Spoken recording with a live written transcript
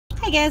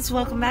Hi guys,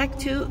 welcome back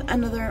to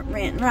another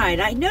Rant and Ride.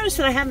 I noticed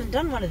that I haven't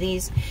done one of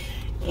these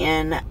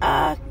in,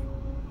 I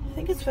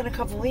think it's been a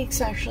couple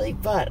weeks actually,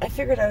 but I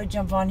figured I would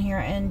jump on here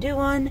and do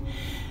one.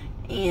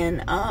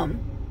 And,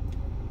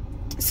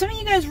 some of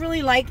you guys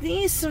really like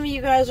these, some of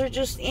you guys are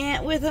just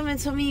with them, and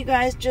some of you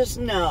guys just,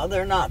 no,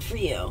 they're not for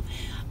you.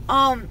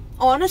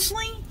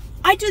 Honestly,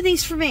 I do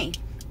these for me.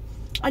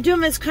 I do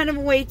them as kind of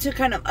a way to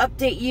kind of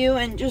update you,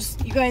 and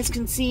just, you guys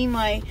can see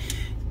my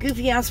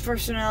goofy ass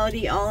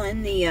personality all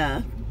in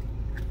the,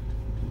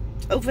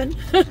 open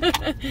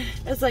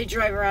as I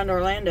drive around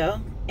Orlando.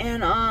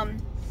 And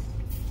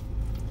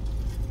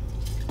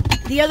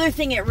the other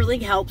thing, it really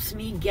helps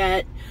me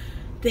get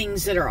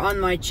things that are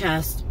on my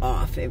chest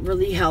off. It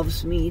really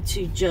helps me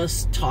to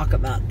just talk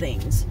about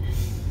things.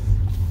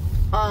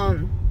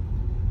 I'm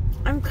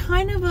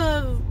kind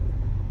of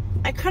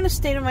I kind of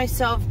stay to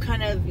myself,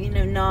 kind of, you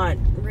know, not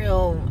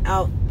real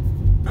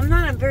I'm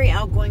not a very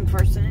outgoing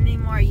person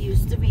anymore. I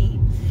used to be.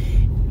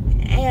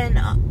 And,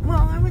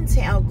 well, I wouldn't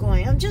say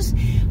outgoing. I'm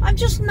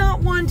just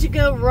not one to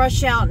go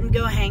rush out and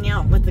go hang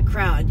out with the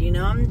crowd, you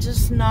know? I'm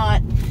just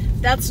not,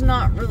 that's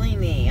not really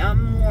me.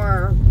 I'm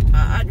more,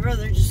 I'd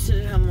rather just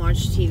sit at home and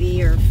watch TV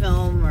or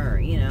film or,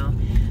 you know,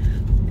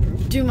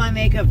 do my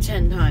makeup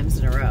 10 times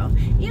in a row.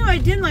 You know, I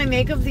did my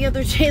makeup the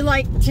other day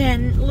like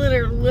 10,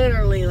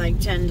 literally like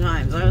 10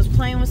 times. I was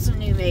playing with some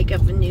new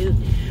makeup and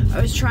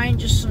I was trying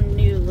just some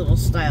new little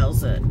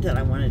styles that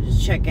I wanted to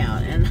check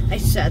out. And I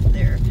sat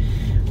there.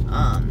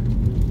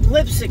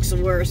 Lipstick's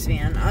the worst,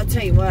 man. I'll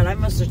tell you what, I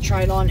must have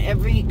tried on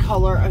every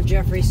color of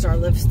Jeffree Star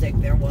lipstick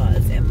there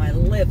was, and my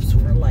lips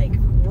were like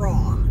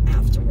raw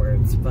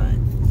afterwards. But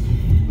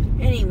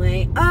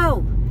anyway,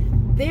 oh,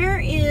 there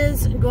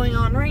is going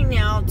on right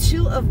now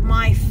two of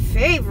my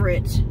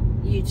favorite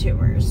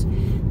YouTubers.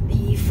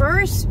 The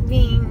first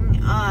being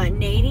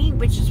Nady,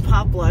 which is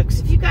Pop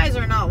Lux. If you guys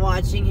are not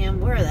watching him,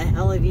 where the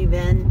hell have you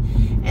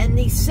been? And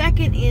the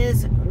second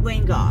is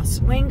Wayne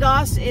Goss. Wayne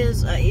Goss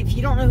is, if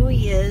you don't know who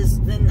he is,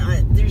 then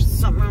there's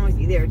something wrong with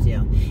you there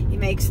too. He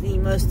makes the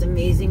most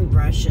amazing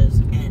brushes,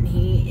 and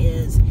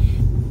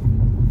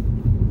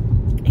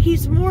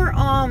he's more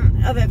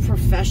of a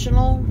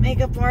professional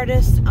makeup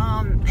artist.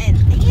 And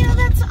you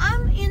know,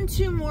 I'm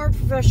into more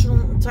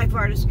professional type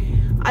artists.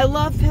 I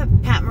love Pat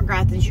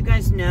McGrath, as you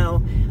guys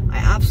know. I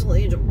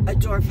absolutely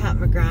adore Pat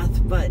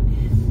McGrath, but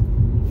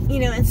you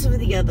know, and some of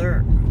the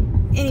other.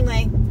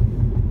 Anyway,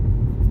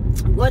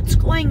 what's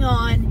going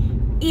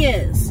on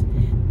is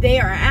they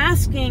are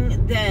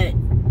asking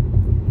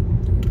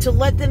to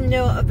let them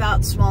know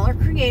about smaller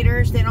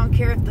creators. They don't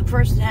care if the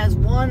person has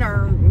 1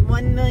 or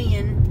 1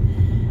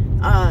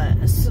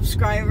 million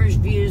subscribers,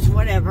 views,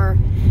 whatever,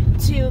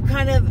 to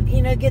kind of,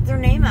 you know, get their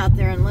name out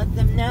there and let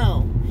them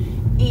know.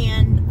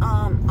 And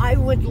I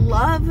would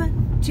love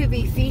to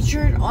be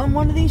featured on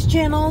one of these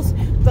channels,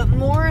 but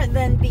more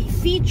than be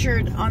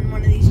featured on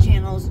one of these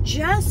channels,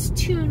 just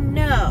to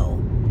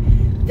know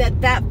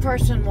that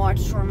person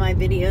watched one of my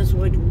videos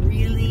would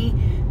really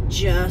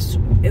just,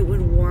 it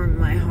would warm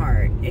my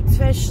heart.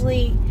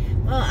 Especially,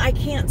 well, I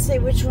can't say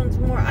which one's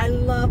more. I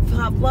love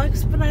Pop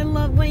Lux, but I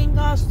love Wayne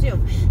Goss too.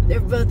 They're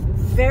both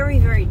very,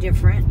 very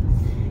different.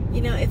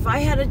 You know, if I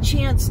had a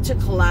chance to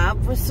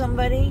collab with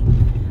somebody,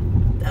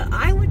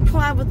 I would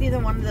collab with either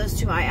one of those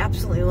two. I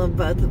absolutely love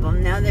both of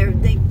them. Now,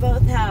 they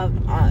both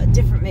have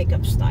different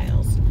makeup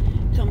styles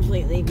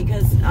completely,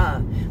 because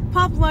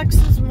Pop Lux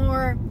is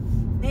more,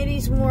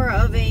 Nady's more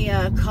of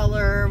a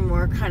color,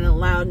 more kind of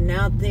loud and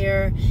out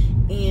there,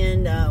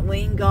 and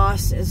Wayne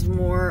Goss is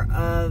more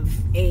of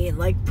a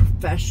like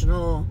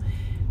professional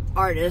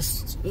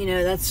artist. You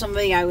know, that's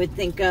somebody I would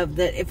think of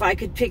that if I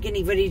could pick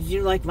anybody to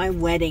do like my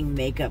wedding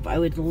makeup, I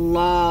would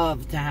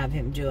love to have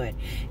him do it.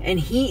 And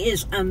he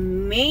is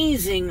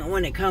amazing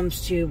when it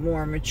comes to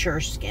more mature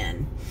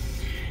skin.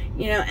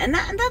 You know, and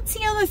that's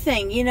the other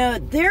thing. You know,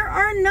 there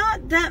are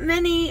not that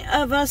many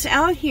of us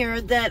out here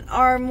that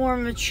are more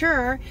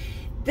mature,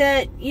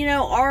 that, you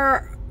know,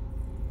 are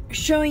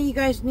showing you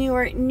guys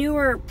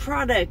newer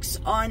products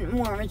on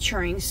more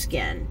maturing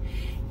skin.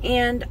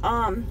 And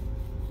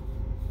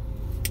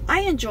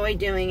I enjoy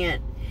doing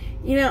it.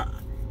 You know,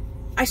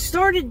 I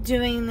started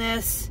doing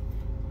this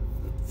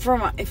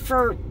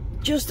for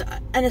just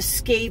an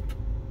escape,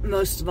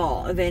 most of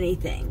all, of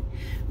anything.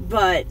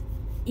 But,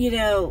 you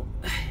know,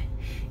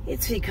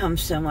 it's become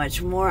so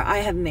much more. I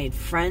have made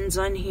friends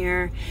on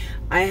here.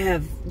 I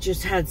have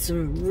just had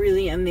some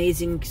really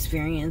amazing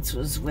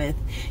experiences with,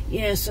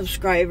 you know,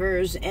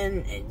 subscribers.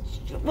 And,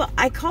 well,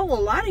 I call a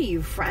lot of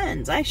you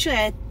friends.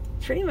 Actually,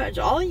 pretty much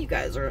all of you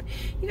guys are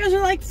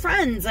like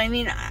friends. I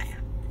mean,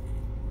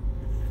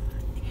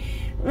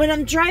 when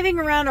I'm driving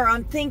around or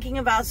I'm thinking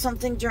about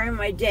something during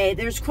my day,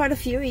 there's quite a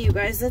few of you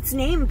guys that's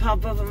name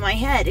pop up in my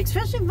head.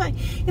 Especially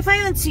if I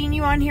haven't seen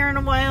you on here in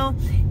a while,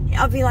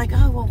 I'll be like,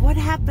 oh, well, what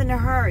happened to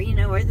her? You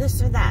know, or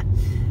this or that.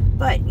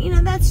 But, you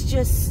know,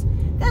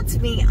 that's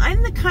me.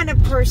 I'm the kind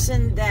of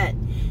person that,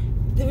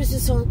 there was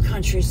this old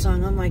country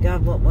song, oh my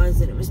God, what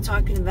was it? It was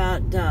talking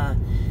about the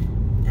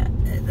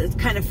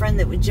kind of friend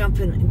that would jump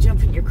in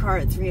your car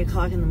at 3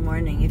 o'clock in the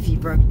morning if you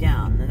broke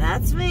down. And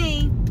that's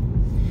me.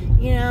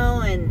 You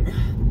know, and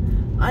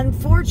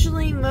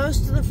unfortunately,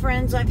 most of the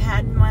friends I've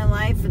had in my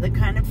life are the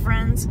kind of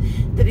friends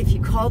that if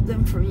you called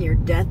them from your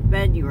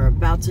deathbed, you were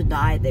about to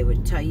die, they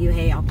would tell you,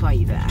 hey, I'll call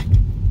you back.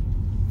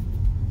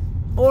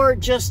 Or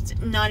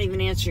just not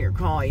even answer your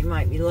call. You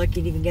might be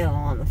lucky to even get them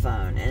on the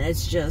phone. And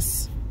it's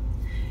just,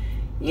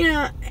 you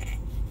know,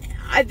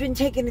 I've been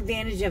taken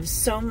advantage of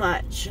so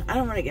much. I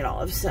don't want to get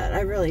all upset.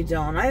 I really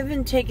don't. I've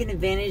been taken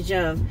advantage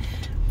of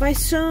by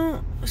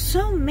so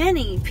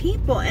many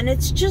people. And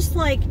it's just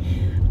like,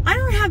 I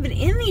don't have it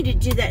in me to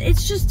do that.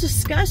 It's just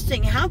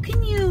disgusting. How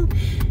can you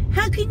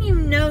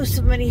know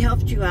somebody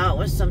helped you out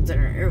with something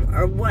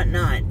or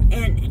whatnot,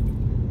 and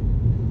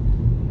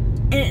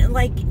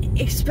like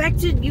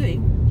expected you,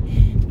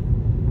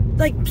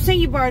 like say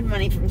you borrowed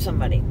money from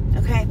somebody,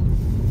 okay,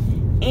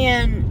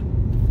 and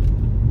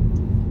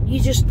you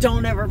just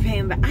don't ever pay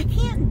them back. I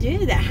can't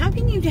do that. How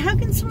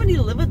can somebody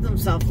live with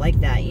themselves like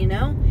that, you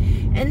know?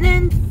 And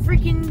then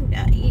freaking,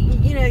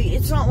 you know,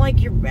 it's not like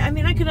I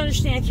mean, I could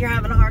understand if you're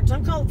having a hard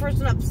time, call the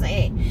person up and say,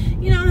 hey,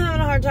 you know, I'm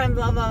having a hard time,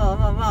 blah, blah, blah,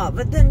 blah, blah.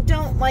 But then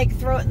don't, like,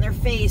 throw it in their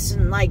face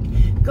and, like,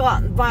 go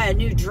out and buy a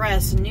new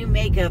dress and new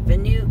makeup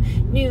and new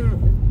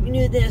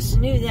this,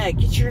 new that.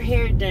 Get your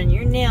hair done,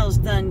 your nails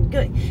done.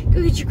 Go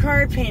get your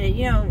car painted.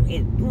 You know,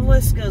 the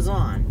list goes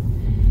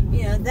on.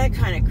 You know, that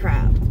kind of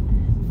crap.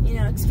 You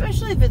know,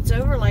 especially if it's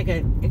over like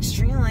an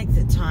extreme length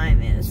of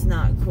time, and it's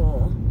not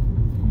cool.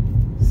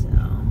 So,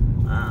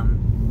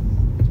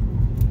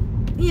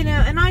 you know,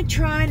 and I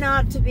try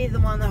not to be the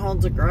one that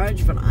holds a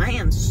grudge, but I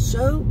am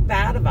so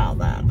bad about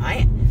that.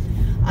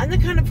 I'm the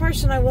kind of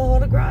person I will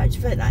hold a grudge,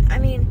 but I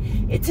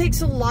mean, it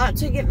takes a lot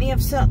to get me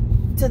upset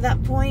to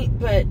that point.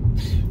 But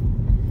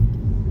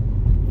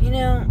you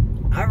know,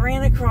 I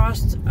ran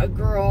across a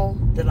girl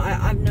that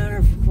I've known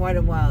her for quite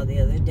a while the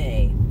other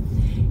day.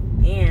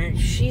 And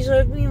she's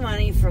owed me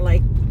money for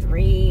like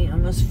 3,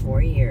 almost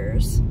 4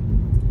 years.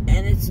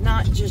 And it's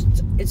not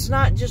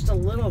just a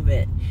little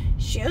bit.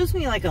 She owes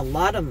me like a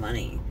lot of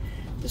money.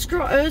 This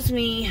girl owes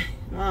me,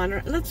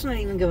 well, let's not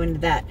even go into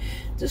that.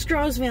 This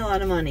girl owes me a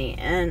lot of money.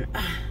 And,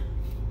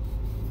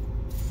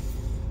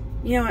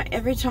 you know,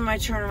 every time I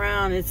turn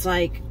around, it's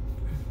like,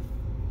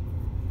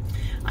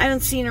 I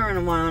haven't seen her in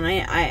a while, and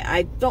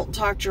I don't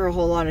talk to her a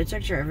whole lot. I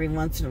talk to her every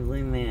once in a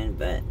blue moon,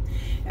 but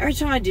every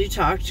time I do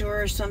talk to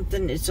her or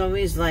something, it's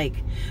always like,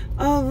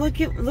 oh, look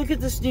at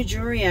this new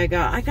jewelry I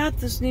got. I got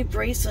this new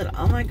bracelet.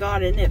 Oh my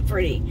God, isn't it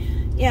pretty?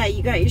 Yeah,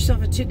 you got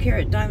yourself a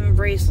 2-carat diamond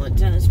bracelet,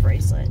 tennis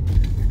bracelet.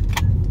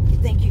 You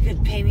think you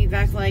could pay me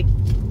back like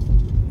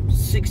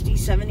 60,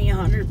 70,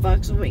 100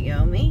 bucks of what you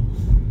owe me?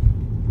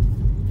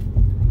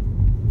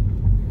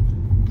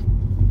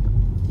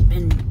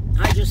 And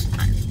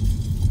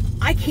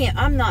I can't,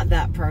 I'm not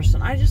that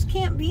person. I just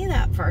can't be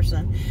that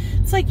person.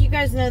 It's like, you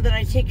guys know that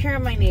I take care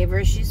of my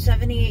neighbor. She's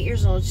 78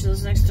 years old. She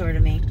lives next door to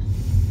me.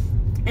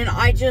 And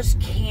I just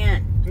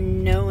can't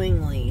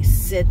knowingly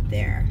sit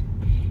there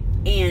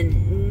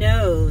and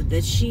know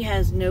that she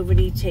has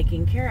nobody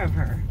taking care of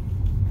her.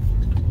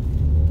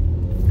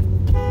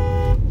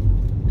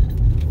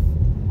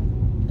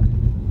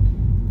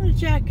 What a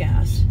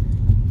jackass.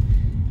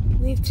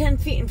 Leave 10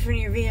 feet in front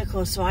of your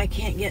vehicle so I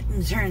can't get in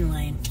the turn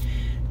lane.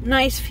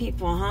 Nice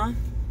people, huh?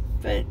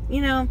 But,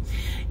 you know,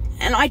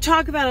 and I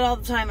talk about it all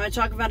the time. I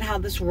talk about how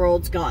this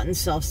world's gotten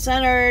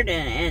self-centered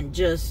and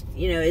just,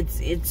 you know,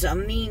 it's a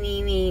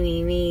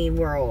me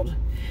world.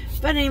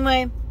 But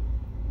anyway,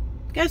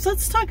 guys,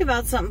 let's talk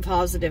about something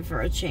positive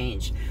for a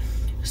change.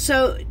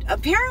 So,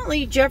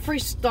 apparently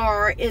Jeffree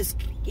Star is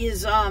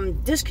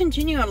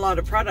discontinuing a lot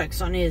of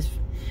products on his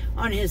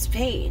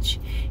page.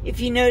 If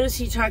you notice,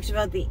 he talked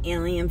about the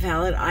Alien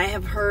palette. I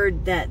have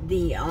heard that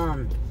the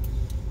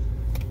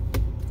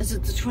is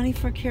it the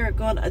 24 karat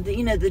gold?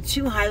 You know, the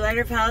 2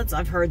 highlighter palettes,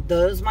 I've heard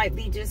those might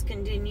be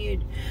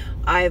discontinued.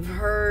 I've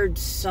heard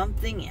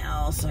something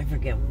else, I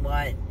forget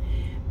what.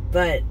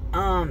 But,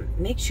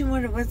 makes you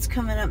wonder what's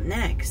coming up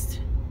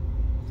next.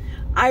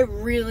 I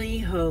really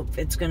hope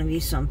it's going to be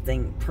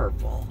something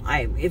purple.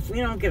 If we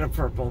don't get a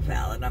purple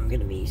palette, I'm going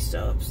to be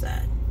so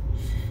upset.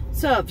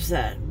 So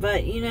upset.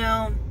 But, you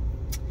know,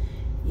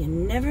 you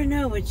never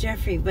know with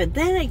Jeffree. But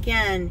then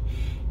again,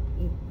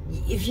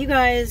 if you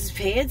guys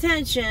pay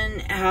attention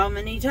how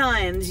many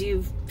times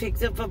you've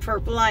picked up a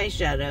purple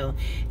eyeshadow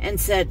and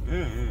said,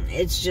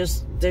 it's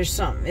just, there's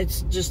something,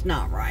 it's just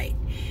not right.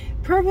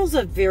 Purple's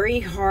a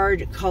very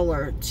hard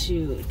color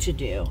to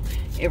do.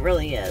 It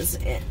really is.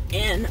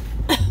 And,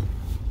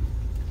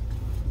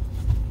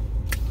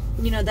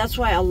 you know, that's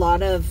why a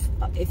lot of,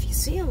 if you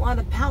see a lot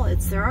of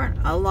palettes, there aren't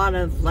a lot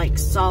of, like,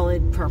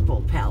 solid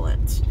purple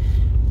palettes.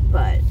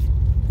 But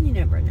you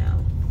never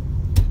know.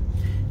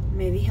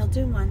 Maybe he'll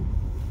do one.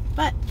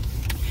 But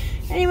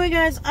anyway,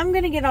 guys, I'm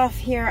going to get off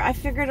here. I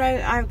figured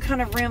I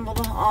kind of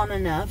rambled on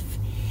enough.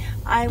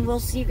 I will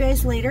see you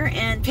guys later.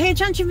 And pay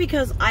attention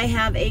because I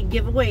have a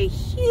giveaway,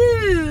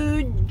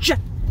 huge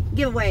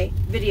giveaway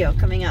video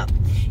coming up.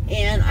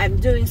 And I'm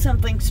doing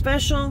something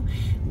special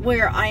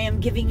where I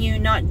am giving you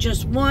not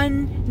just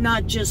 1,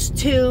 not just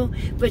 2,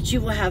 but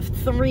you will have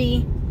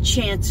 3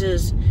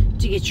 chances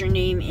to get your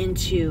name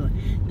into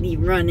the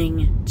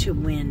running to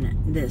win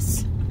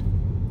this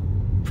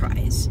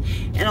prize.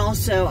 And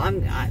also,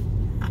 I'm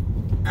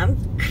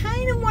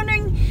kind of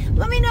wondering,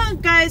 let me know,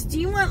 guys, do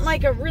you want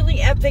like a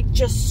really epic,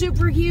 just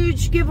super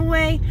huge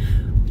giveaway?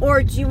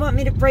 Or do you want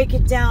me to break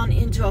it down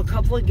into a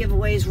couple of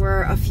giveaways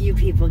where a few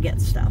people get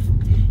stuff?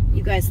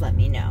 You guys let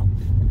me know.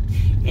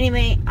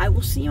 Anyway, I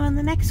will see you on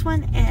the next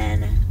one,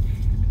 and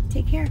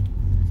take care.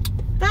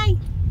 Bye.